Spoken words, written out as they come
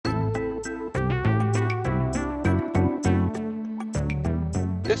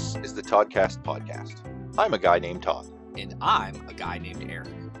This is the Toddcast podcast. I'm a guy named Todd. And I'm a guy named Eric.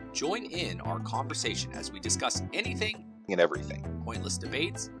 Join in our conversation as we discuss anything And everything. pointless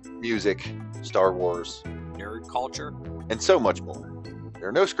debates, Music, Star Wars, nerd culture, and so much more. There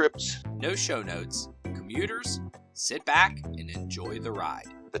are no scripts. no show notes. Commuters, sit back and enjoy the ride.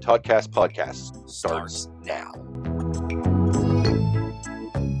 The Toddcast podcast Starts now.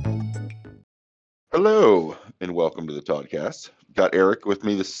 Hello, and welcome to the Toddcast. Got Eric with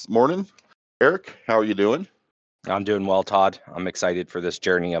me this morning. Eric, how are you doing? I'm doing well, Todd. I'm excited for this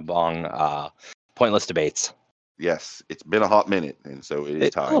journey along pointless debates. Yes, it's been a hot minute, and so it is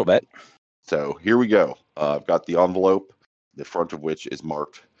A time. little bit. So here we go. I've got the envelope, the front of which is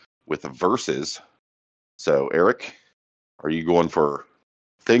marked with verses. So, Eric, are you going for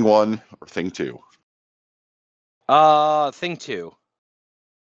thing one or thing two? Thing two.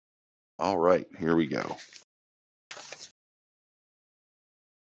 All right, here we go.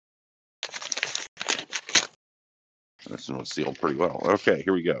 This one's sealed pretty well. Okay,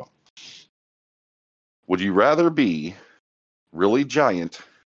 here we go. Would you rather be really giant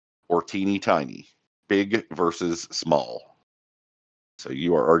or teeny tiny? Big versus small. So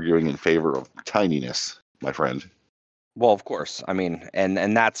you are arguing in favor of tininess, my friend. Well, of course. I mean, and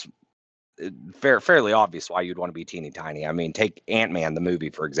that's fairly obvious why you'd want to be teeny tiny. I mean, take Ant-Man, the movie,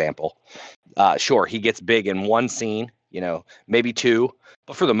 for example. Sure, he gets big in one scene, maybe two,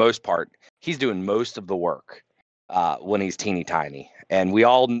 but for the most part, he's doing most of the work when he's teeny tiny. And we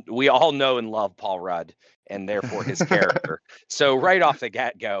all know and love Paul Rudd and therefore his character. So right off the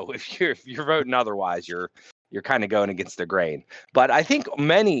get-go, if you're voting otherwise, you're kind of going against the grain. But I think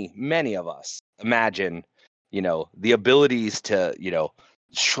many of us imagine, the abilities to,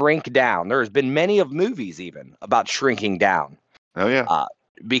 shrink down. There's been many of movies even about shrinking down. Oh yeah.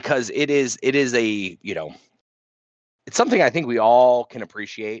 Because it is a, it's something I think we all can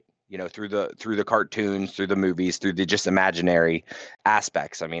appreciate, through the cartoons, through the movies, through the just imaginary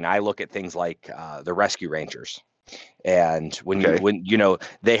aspects. I mean, I look at things like the Rescue Rangers, and when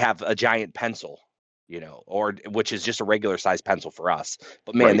they have a giant pencil, or which is just a regular size pencil for us,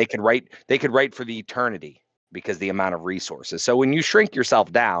 but man, Right. they could write for the eternity because the amount of resources. So when you shrink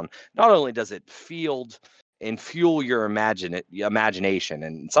yourself down, not only does it field and fuel your imagination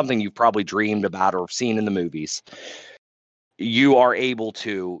and something you've probably dreamed about or seen in the movies, you are able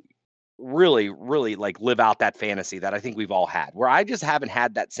to really, really like live out that fantasy that I think we've all had, where I just haven't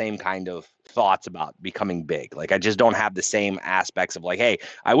had that same kind of thoughts about becoming big. Like I just don't have the same aspects of like, hey,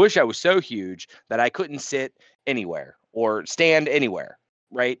 I wish I was so huge that I couldn't sit anywhere or stand anywhere.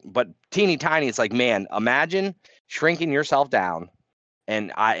 Right. But teeny tiny, it's like, man, imagine shrinking yourself down.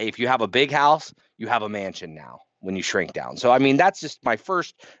 And if you have a big house, you have a mansion now when you shrink down. So, I mean, that's just my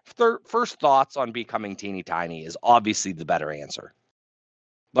first thoughts on becoming teeny tiny is obviously the better answer.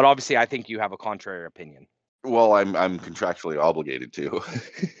 But obviously, I think you have a contrary opinion. Well, I'm contractually obligated to.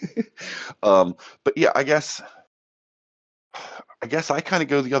 But yeah, I guess I kind of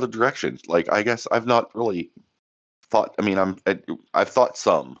go the other direction. Like, I guess I've not really thought. I mean, I've thought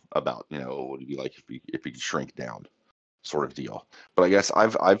some about what would it be like if you could shrink down, sort of deal. But I guess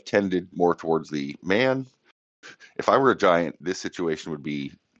I've tended more towards the man. If I were a giant, this situation would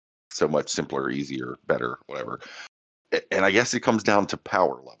be so much simpler, easier, better, whatever. And I guess it comes down to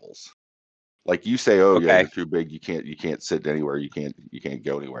power levels. Like you say, oh yeah, Okay. you're too big. You can't sit anywhere. You can't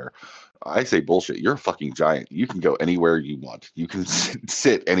go anywhere. I say bullshit. You're a fucking giant. You can go anywhere you want. You can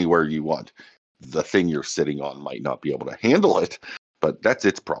sit anywhere you want. The thing you're sitting on might not be able to handle it, but that's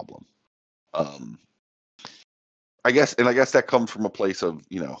its problem. I guess that comes from a place of,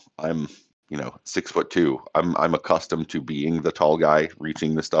 I'm 6'2". I'm accustomed to being the tall guy,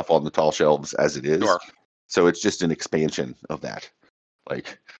 reaching the stuff on the tall shelves as it is. Sure. So it's just an expansion of that.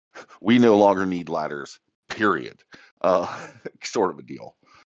 Like, we no longer need ladders, period. Sort of a deal.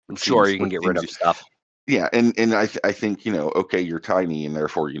 Sure, you can get rid of stuff. Yeah, and I think, okay, you're tiny and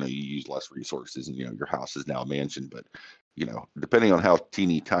therefore, you use less resources and, your house is now a mansion. But, depending on how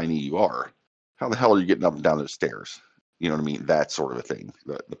teeny tiny you are, how the hell are you getting up and down those stairs? You know what I mean? That sort of a thing.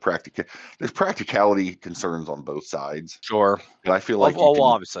 There's practicality concerns on both sides. Sure. And I feel like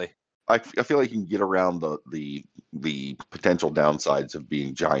obviously. I feel like you can get around the potential downsides of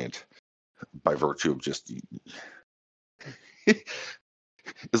being giant by virtue of just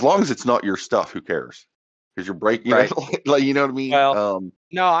as long as it's not your stuff, who cares? Because you're breaking, Right. like, you know what I mean? Well,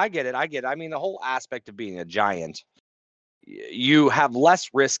 no, I get it. I mean, the whole aspect of being a giant, you have less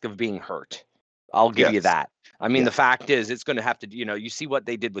risk of being hurt. I'll give you Yes. that. I mean, Yeah. the fact is, it's going to have to, you see what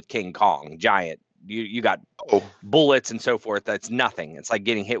they did with King Kong, giant. You got Oh, bullets and so forth. That's nothing. It's like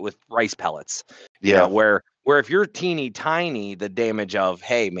getting hit with rice pellets. yeah. Where Where if you're teeny tiny, the damage of,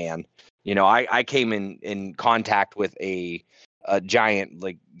 hey man, you know, I came in contact with a giant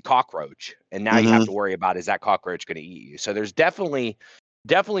like cockroach, and now you have Hmm. to worry about, is that cockroach going to eat you? So there's definitely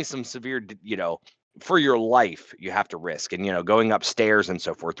some severe, you know, for your life you have to risk, and you know, going upstairs and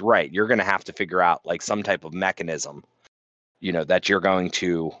so forth. Right, you're going to have to figure out like some type of mechanism, you know, that you're going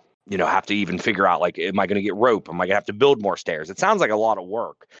to, you know, have to even figure out, like, am I going to get rope? Am I going to have to build more stairs? It sounds like a lot of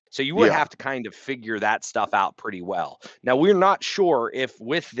work. So you would Yeah. have to kind of figure that stuff out pretty well. Now, we're not sure if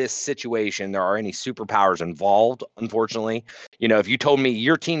with this situation there are any superpowers involved, unfortunately. You know, if you told me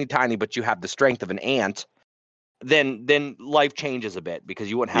you're teeny tiny, but you have the strength of an ant, then life changes a bit because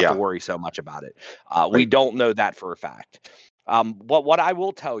you wouldn't have to Yeah. worry so much about it. We Right. don't know that for a fact. What I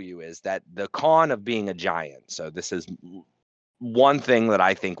will tell you is that the con of being a giant, so this is one thing that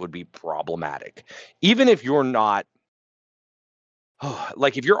I think would be problematic. Even if you're not,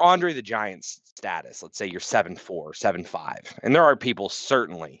 like if you're Andre the Giant's status, let's say you're 7'4", 7'5", and there are people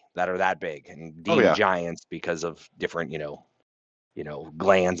certainly that are that big and Oh deemed yeah. giants because of different,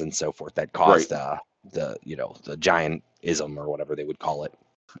 glands and so forth that Right. cause the giantism or whatever they would call it.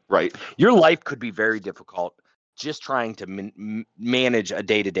 Right. Your life could be very difficult just trying to manage a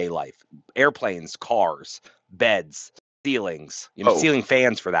day-to-day life. Airplanes, cars, beds, ceilings, Oh. ceiling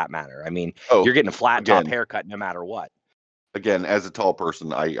fans for that matter. I mean, Oh. you're getting a flat top Again. haircut no matter what. Again, as a tall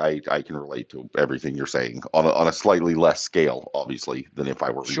person, I can relate to everything you're saying on a slightly less scale, obviously, than if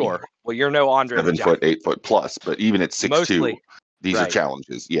I were Sure. Well, you're no Andre the 7 foot, Giant. 8 foot plus. But even at 6'2", Mostly, these are right.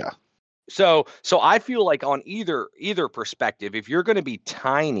 challenges. Yeah. So I feel like on either perspective, if you're going to be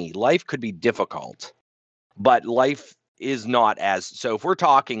tiny, life could be difficult, but life is not as, so if we're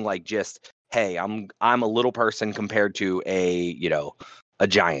talking like just, hey, I'm a little person compared to a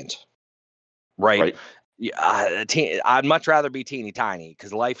giant, right? Right. Yeah, I'd much rather be teeny tiny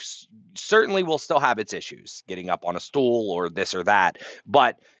because life certainly will still have its issues, getting up on a stool or this or that,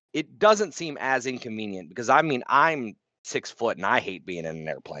 but it doesn't seem as inconvenient because I mean, I'm 6 foot and I hate being in an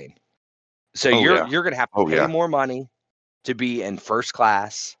airplane. So Oh yeah. you're going to have to Oh pay yeah. more money to be in first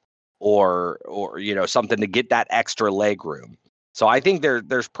class or something to get that extra leg room. So I think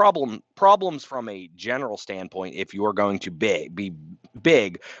there's problems from a general standpoint if you're going to be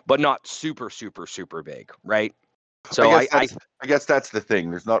big, but not super super super big, right? I So guess I that's the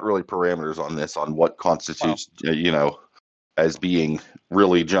thing. There's not really parameters on this on what well, constitutes as being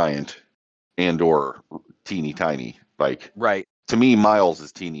really giant and or teeny tiny. Like right, to me, Miles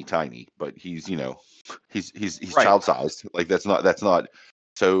is teeny tiny, but he's he's right. child sized. Like that's not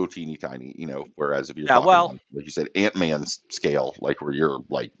so teeny tiny. Whereas if you're Yeah, talking well, on, like you said, Ant-Man's scale, like where you're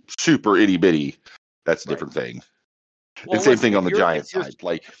like super itty bitty, that's a right. different thing. And Well, same listen, thing on the if giant you're side.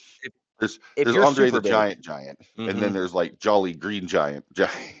 Like if, there's if there's you're Andre super the big, Giant, and then hmm there's like Jolly Green Giant,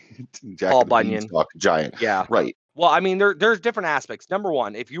 Jack Paul of the Bunyan, Beanstalk Giant. yeah. Right. Well, I mean, there's different aspects. Number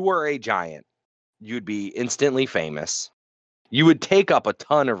one, if you were a giant, you'd be instantly famous. You would take up a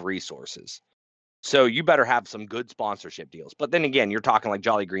ton of resources. So you better have some good sponsorship deals. But then again, you're talking like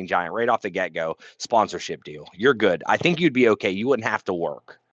Jolly Green Giant right off the get-go, sponsorship deal. You're good. I think you'd be okay. You wouldn't have to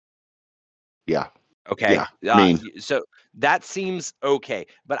work. Yeah. Okay. Yeah. I mean, So that seems okay.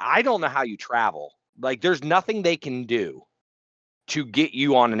 But I don't know how you travel. Like there's nothing they can do to get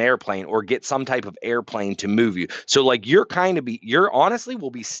you on an airplane or get some type of airplane to move you. So like you're honestly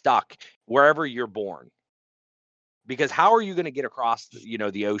will be stuck wherever you're born. Because how are you going to get across,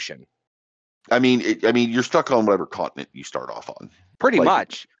 the ocean? you're stuck on whatever continent you start off on. Pretty Like,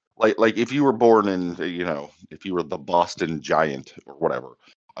 much. like if you were born in, if you were the Boston Giant or whatever.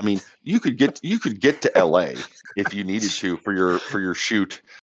 I mean, you could get to L.A. if you needed to for your shoot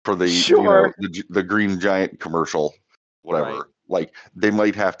for the Sure. the Green Giant commercial, Right. whatever. Like they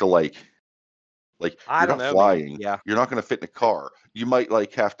might have to like I you're don't not know, maybe. flying. Yeah. You're not going to fit in a car. You might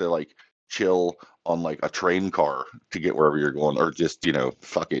like have to like chill on like a train car to get wherever you're going, or just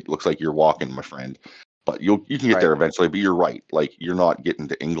fuck it. Looks like you're walking, my friend. But you can get Right. there eventually. But you're right. Like you're not getting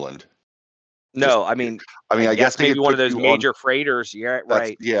to England. Just No, I mean, I guess guess they maybe could one of put those you on. major freighters. Yeah, That's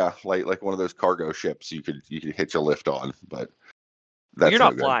right. yeah, like one of those cargo ships you could hitch a lift on, but Well, you're that's no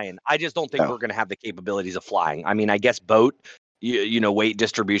not good. flying. I just don't think No. we're going to have the capabilities of flying. I mean, I guess boat, weight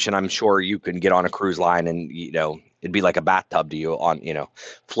distribution. I'm sure you can get on a cruise line and it'd be like a bathtub to you on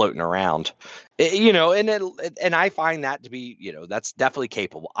floating around. And I find that to be that's definitely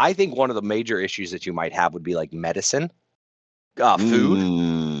capable. I think one of the major issues that you might have would be like medicine, food.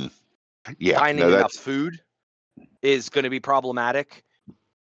 Mm, yeah, Finding no, enough that's food is going to be problematic.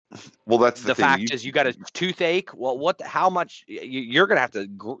 well, that's the The thing. fact is, you got a toothache. Well, how much you're going to have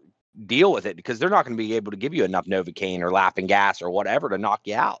to deal with it because they're not going to be able to give you enough Novocaine or laughing gas or whatever to knock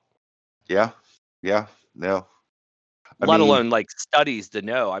you out. Yeah, yeah. No. I let mean, alone like studies to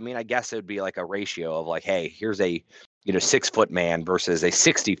know. I mean, I guess it would be like a ratio of like, hey, here's a 6-foot man versus a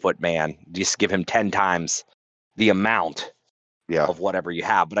 60-foot man. Just give him 10 times the amount yeah. of whatever you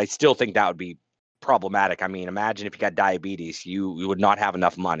have. But I still think that would be problematic. I mean, imagine if you got diabetes, you would not have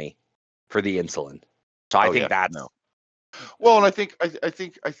enough money for the insulin. So I Oh think yeah. that's No. Well, and I think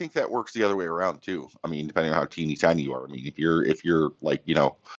that works the other way around too. I mean, depending on how teeny tiny you are. I mean, if you're like,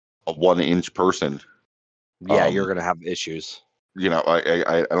 a 1 inch person, yeah, you're um, gonna have issues.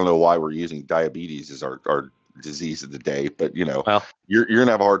 I don't know why we're using diabetes as our disease of the day, but Well, you're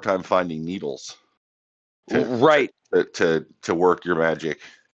gonna have a hard time finding needles to right. to work your magic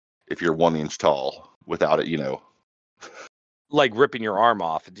if you're 1 inch tall without it. Like ripping your arm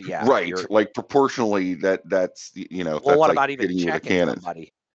off. Yeah, Right. you're Like proportionally, well, that's what like about even hitting you with a checking cannon.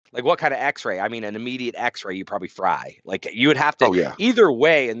 somebody? Like what kind of x-ray? I mean, an immediate x-ray you probably fry. Like you would have to Oh yeah. either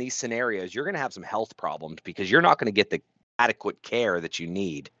way in these scenarios, you're gonna have some health problems because you're not gonna get the adequate care that you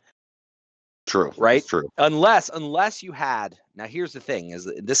need. True. Right? It's true. Unless you had now here's the thing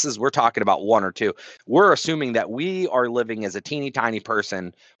we're talking about one or two. We're assuming that we are living as a teeny tiny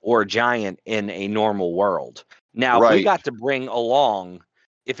person or a giant in a normal world. Now, if we Right. got to bring along,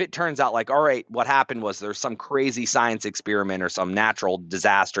 if it turns out like, all right, what happened was there's some crazy science experiment or some natural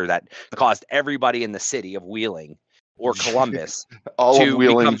disaster that caused everybody in the city of Wheeling or Columbus All of to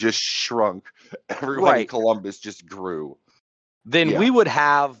Wheeling become just shrunk. Everyone in right, Columbus just grew. then Yeah. we would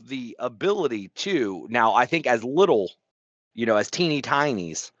have the ability to now, I think as little as teeny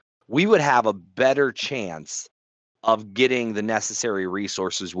tinies, we would have a better chance of getting the necessary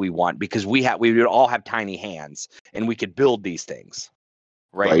resources we want because we would all have tiny hands and we could build these things,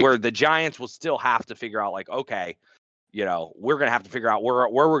 right? Right. Where the giants will still have to figure out like, okay, we're gonna have to figure out where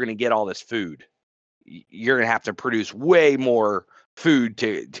we're gonna get all this food. You're gonna have to produce way more food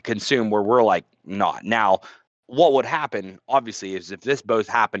to consume where we're like not. Now, what would happen, obviously, is if this both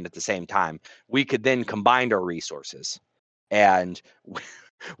happened at the same time, we could then combine our resources and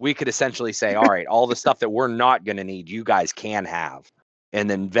we could essentially say, all right, all the stuff that we're not going to need, you guys can have, and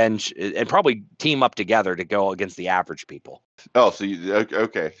then venge and probably team up together to go against the average people. Oh, so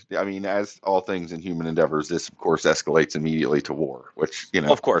okay. I mean, as all things in human endeavors, this of course escalates immediately to war, which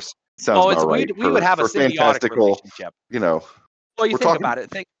Of course. sounds Well, about it's right we would have a for symbiotic fantastical. relationship. You know, Well, you we're think talking. about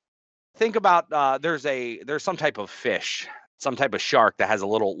it. Think about there's some type of fish, some type of shark that has a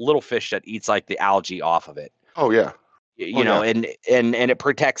little fish that eats like the algae off of it. Oh yeah. Oh yeah. And it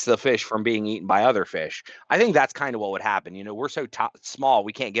protects the fish from being eaten by other fish. I think that's kind of what would happen. We're so small,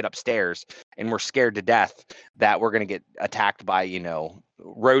 we can't get upstairs, and we're scared to death that we're going to get attacked by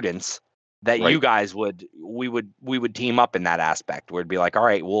rodents. That you Right. guys we would team up in that aspect. Where it'd be like, all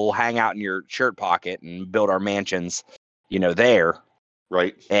right, we'll hang out in your shirt pocket and build our mansions, there,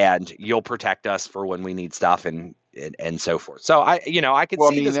 Right. and you'll protect us for when we need stuff and so forth. So I could Well,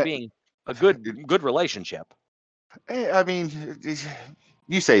 I see mean, this being a good relationship. I mean,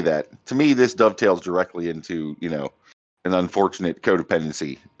 you say that. To me, this dovetails directly into, an unfortunate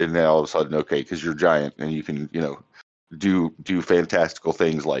codependency. And then all of a sudden, okay, because you're giant and you can, do fantastical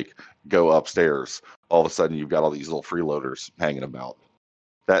things like go upstairs. All of a sudden, you've got all these little freeloaders hanging about.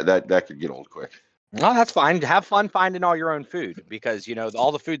 That could get old quick. Well, that's fine. Have fun finding all your own food because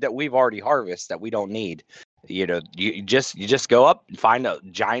all the food that we've already harvested that we don't need. You just go up and find a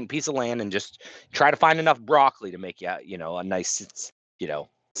giant piece of land and just try to find enough broccoli to make you a nice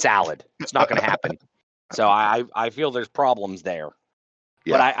salad. It's not going to happen. So I feel there's problems there.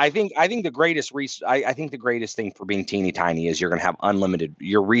 Yeah. But I think the greatest I think the greatest thing for being teeny tiny is you're going to have unlimited.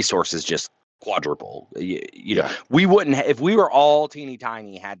 Your resources just quadruple. Yeah. We wouldn't if we were all teeny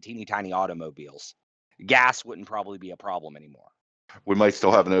tiny, had teeny tiny automobiles. Gas wouldn't probably be a problem anymore. We might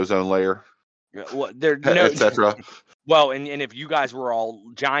still have an ozone layer, Well, there no etc. well, and if you guys were all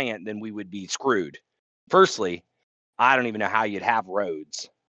giant, then we would be screwed. Firstly, I don't even know how you'd have roads.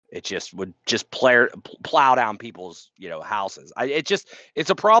 It just would just plow down people's houses. It's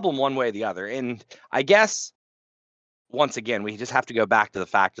a problem one way or the other. And I guess once again we just have to go back to the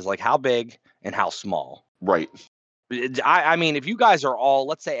fact is like how big and how small. Right. I mean, if you guys are all,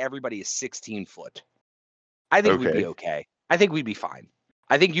 let's say everybody is 16 foot, I think we'd be Okay. okay. I think we'd be fine.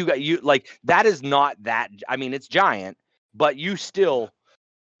 I think you like that is not that. I mean, it's giant, but you still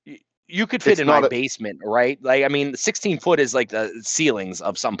you could fit It's in my not a basement, right? Like, I mean, 16 foot is like the ceilings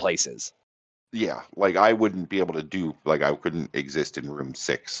of some places. yeah. Like I wouldn't be able to do like I couldn't exist in room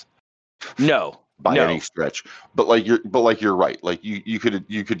 6 No, by any no, stretch. But you're right. Like you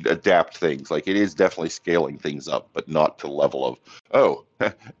could adapt things. Like it is definitely scaling things up, but not to the level of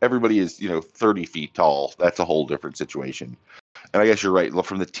everybody is 30 feet tall. That's a whole different situation. And I guess you're right.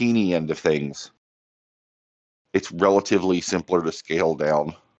 From the teeny end of things, it's relatively simpler to scale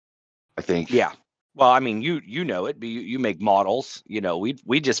down, I think. Yeah. Well, I mean, you know it. You make models. You know,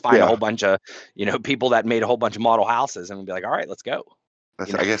 we just find a Yeah. whole bunch of people that made a whole bunch of model houses, and we'd be like, all right, let's go. That's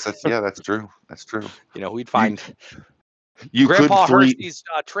You know, I guess that's true. That's true. we'd find You could Grandpa 3 Hershey's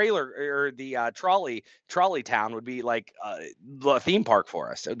trailer or the trolley town would be like the theme park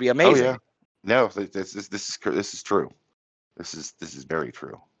for us. It would be Oh amazing. yeah. No, this is true. This is very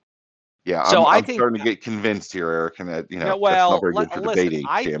true. Yeah, So I I'm think starting to get convinced here, Eric, and that, no. that's not Well, very good for listen. debating.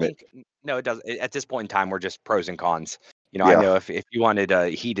 I Damn it. think no, it doesn't. At this point in time, we're just pros and cons. I Yeah. know if you wanted a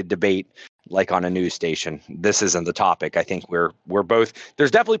heated debate like on a news station, this isn't the topic. I think we're both.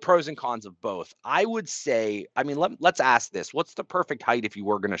 There's definitely pros and cons of both. I would say. I mean, let's ask this: what's the perfect height if you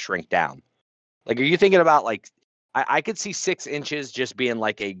were going to shrink down? Like, are you thinking about like? I could see 6 inches just being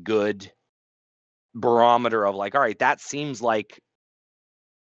like a good barometer of like, all right, that seems like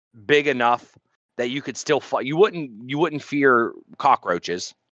big enough that you could still fight. You wouldn't fear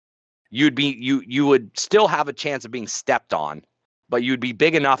cockroaches. You would still have a chance of being stepped on, but you'd be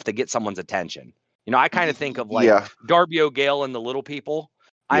big enough to get someone's attention. I kind of think of like Yeah. Darby O'Gale and the Little People.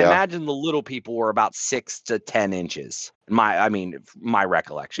 I Yeah. imagine the Little People were about 6 to 10 inches. My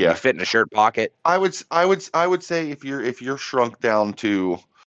recollection. Yeah. You fit in a shirt pocket. I would say if you're shrunk down to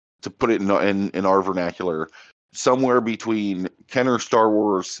put it in our vernacular, somewhere between Kenner Star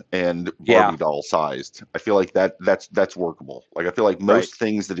Wars and Barbie doll sized. I feel like that's workable. Like, I feel like most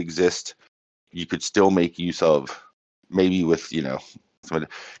things that exist, you could still make use of, maybe with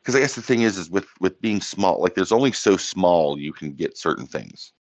because I guess the thing is with being small, like there's only so small you can get certain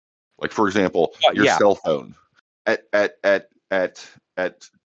things. Like, for example, your cell phone at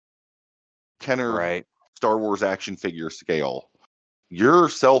Kenner Star Wars action figure scale, your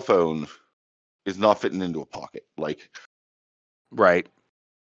cell phone is not fitting into a pocket. Like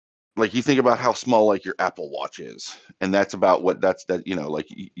you think about how small like your Apple Watch is, and that's about what like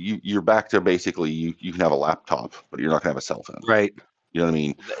you're back to basically you can have a laptop, but you're not gonna have a cell phone. Right. You know what I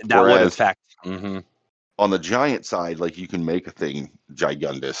mean? That would affect. Mm-hmm. On the giant side, like, you can make a thing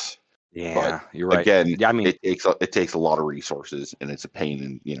gigundous. Yeah, but you're right. Again, Yeah, I mean, it takes a lot of resources, and it's a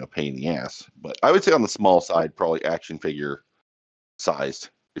pain in the ass. But I would say on the small side, probably action figure sized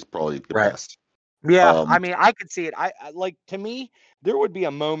is probably the best. Yeah, I mean, I could see it. I like, to me, there would be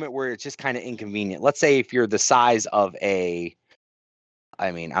a moment where it's just kind of inconvenient. Let's say if you're the size of I'm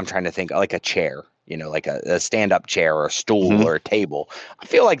trying to think, like a chair, like a stand-up chair or a stool or a table. I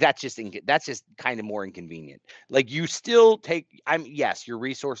feel like that's just kind of more inconvenient. Like, you still take, yes, your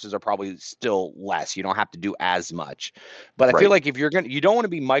resources are probably still less. You don't have to do as much, but I feel like if you don't want to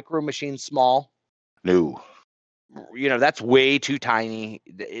be Micro Machines small. No. That's way too tiny.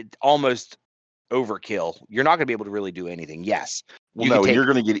 It almost overkill. You're not going to be able to really do anything. Yes. Well, you're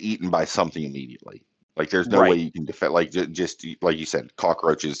going to get eaten by something immediately. Like, there's no way you can defend. Like, just like you said,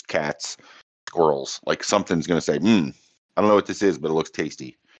 cockroaches, cats, squirrels. Like, something's going to say, I don't know what this is, but it looks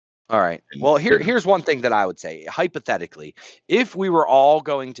tasty. All right. Well, here's one thing that I would say. Hypothetically, if we were all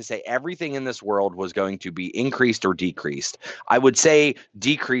going to say everything in this world was going to be increased or decreased, I would say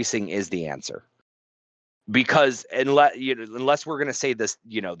decreasing is the answer. Because unless we're going to say this,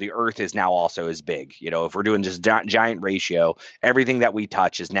 the Earth is now also as big. If we're doing just giant ratio, everything that we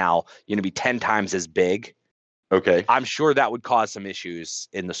touch is now going to be 10 times as big. Okay. I'm sure that would cause some issues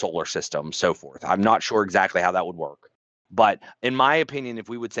in the solar system, so forth. I'm not sure exactly how that would work. But in my opinion, if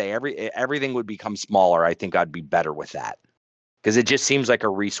we would say everything would become smaller, I think I'd be better with that. Because it just seems like a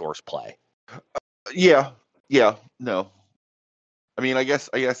resource play. Yeah. No. I mean, I guess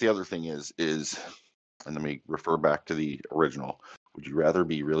the other thing is, and let me refer back to the original. Would you rather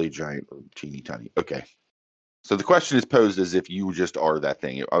be really giant or teeny tiny? Okay. So the question is posed as if you just are that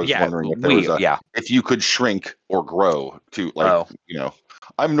thing. I was wondering if there was if you could shrink or grow to, like,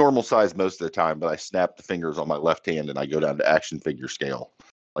 I'm normal size most of the time, but I snap the fingers on my left hand and I go down to action figure scale.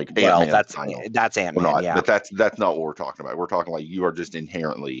 Like, that's Ant-Man. Well, yeah. But that's not what we're talking about. We're talking like you are just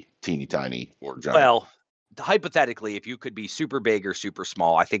inherently teeny tiny or giant. Well, hypothetically, if you could be super big or super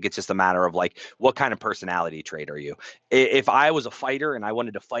small, I think it's just a matter of like, what kind of personality trait are you? If I was a fighter and I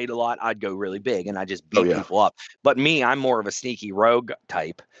wanted to fight a lot, I'd go really big and I just beat people up. But me, I'm more of a sneaky rogue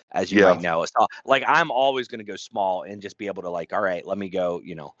type, as you might know. So, like, I'm always going to go small and just be able to, like, all right, let me go,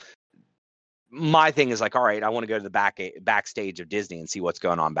 my thing is like, all right, I want to go to the backstage of Disney and see what's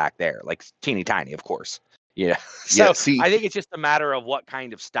going on back there. Like, teeny tiny, of course. Yeah. So I think it's just a matter of what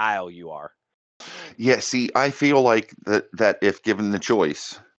kind of style you are. Yeah, see, I feel like that if given the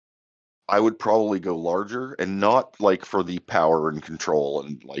choice, I would probably go larger, and not like for the power and control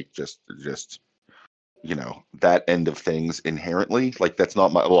and like just that end of things inherently. Like, that's not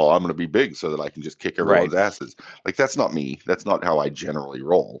I'm going to be big so that I can just kick everyone's asses. Like, that's not me. That's not how I generally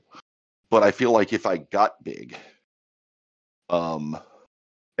roll. But I feel like if I got big,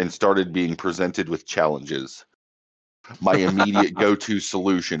 and started being presented with challenges, my immediate go-to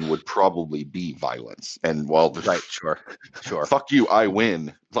solution would probably be violence. And sure. Fuck you, I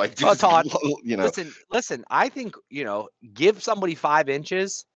win. Like, just, Todd, listen. I think give somebody 5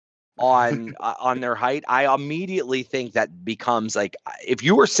 inches on their height. I immediately think that becomes like, if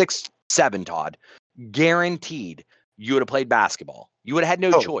you were 6'7", Todd, guaranteed you would have played basketball. You would have had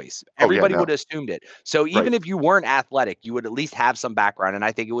no choice. Everybody would have assumed it. So even if you weren't athletic, you would at least have some background, and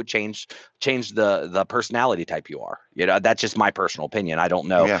I think it would change the personality type you are. That's just my personal opinion. I don't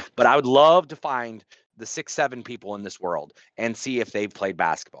know, but I would love to find the 6'7" people in this world and see if they've played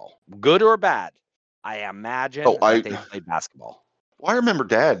basketball, good or bad. I imagine that they've played basketball. Well, I remember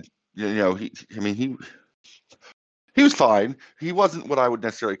Dad. He was fine. He wasn't what I would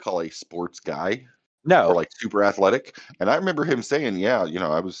necessarily call a sports guy. No. Or like super athletic. And I remember him saying,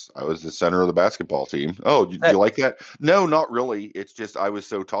 I was the center of the basketball team. Oh, do you like that? No, not really. It's just I was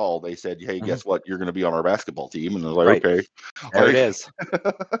so tall. They said, hey, guess what? You're going to be on our basketball team. And I was like, okay. There it is.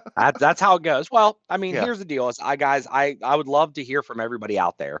 That's how it goes. Well, here's the deal. I would love to hear from everybody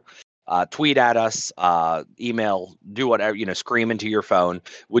out there. Tweet at us, email, do whatever, scream into your phone.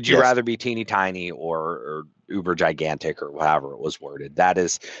 Would you rather be teeny tiny or uber gigantic, or however it was worded?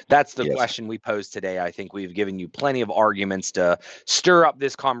 That's the question we posed today. I think we've given you plenty of arguments to stir up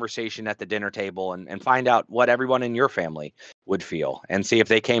this conversation at the dinner table and find out what everyone in your family would feel and see if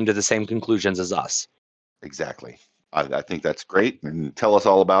they came to the same conclusions as us. Exactly. I think that's great. And tell us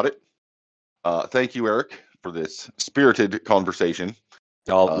all about it. Thank you, Eric, for this spirited conversation.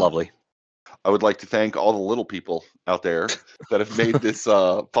 Oh, lovely. I would like to thank all the little people out there that have made this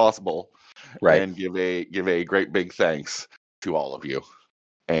possible. Right. And give a great big thanks to all of you.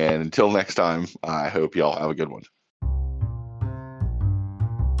 And until next time, I hope y'all have a good one.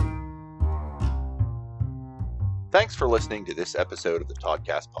 Thanks for listening to this episode of the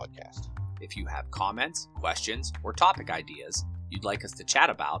Toddcast Podcast. If you have comments, questions, or topic ideas you'd like us to chat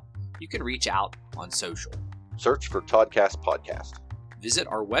about, you can reach out on social. Search for Toddcast Podcast. Visit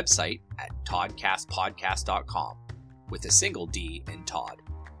our website at toddcastpodcast.com with a single D in Todd.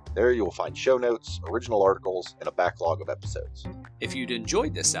 There you will find show notes, original articles, and a backlog of episodes. If you'd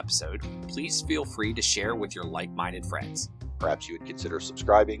enjoyed this episode, please feel free to share with your like-minded friends. Perhaps you would consider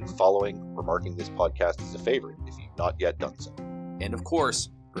subscribing, following, or marking this podcast as a favorite if you've not yet done so. And of course,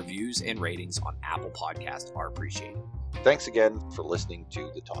 reviews and ratings on Apple Podcasts are appreciated. Thanks again for listening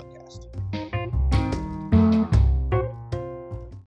to the Toddcast.